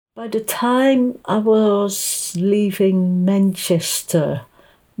By the time I was leaving Manchester,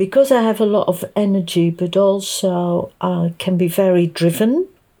 because I have a lot of energy, but also I can be very driven.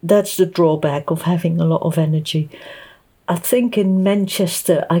 That's the drawback of having a lot of energy. I think in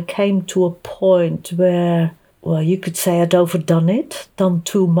Manchester I came to a point where, well, you could say I'd overdone it, done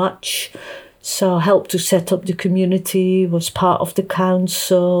too much. So I helped to set up the community, was part of the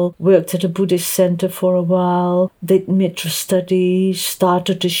council, worked at a Buddhist center for a while, did Mitra studies,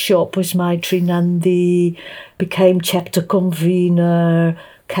 started a shop with Maitri Nandi, became chapter convener,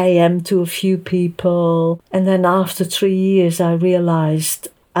 KM to a few people. And then after 3 years, I realized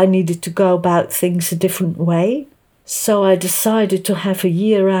I needed to go about things a different way. So I decided to have a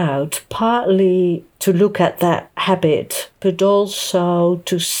year out, partly to look at that habit, but also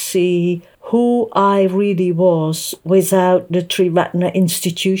to see who I really was without the Triratna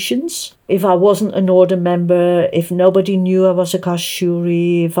institutions. If I wasn't an order member, if nobody knew I was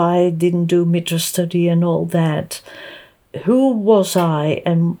Akasasuri, if I didn't do Mitra study and all that, who was I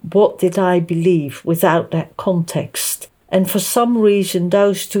and what did I believe without that context? And for some reason,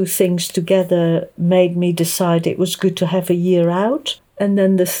 those two things together made me decide it was good to have a year out. And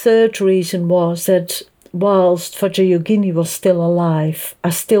then the third reason was that whilst Vajrayogini was still alive, I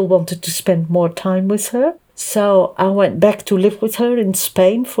still wanted to spend more time with her. So I went back to live with her in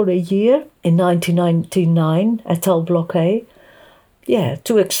Spain for a year in 1999 at El Bloque. Yeah,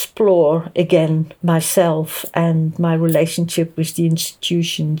 to explore again myself and my relationship with the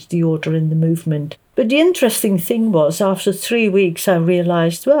institutions, the order and the movement. But the interesting thing was, after 3 weeks, I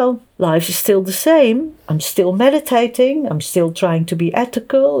realized, well, life is still the same. I'm still meditating. I'm still trying to be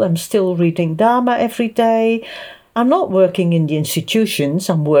ethical. I'm still reading Dharma every day. I'm not working in the institutions.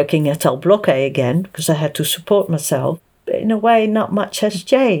 I'm working at El Bloque again because I had to support myself. But in a way, not much has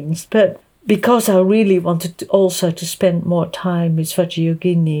changed. But because I really wanted to spend more time with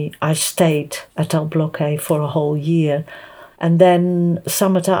Vajrayogini, I stayed at El Bloque for a whole year. And then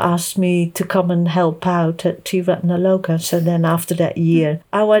Samatha asked me to come and help out at Triratna Loka. So then after that year,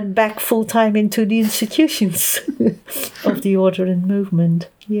 I went back full-time into the institutions of the order and movement.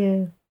 Yeah.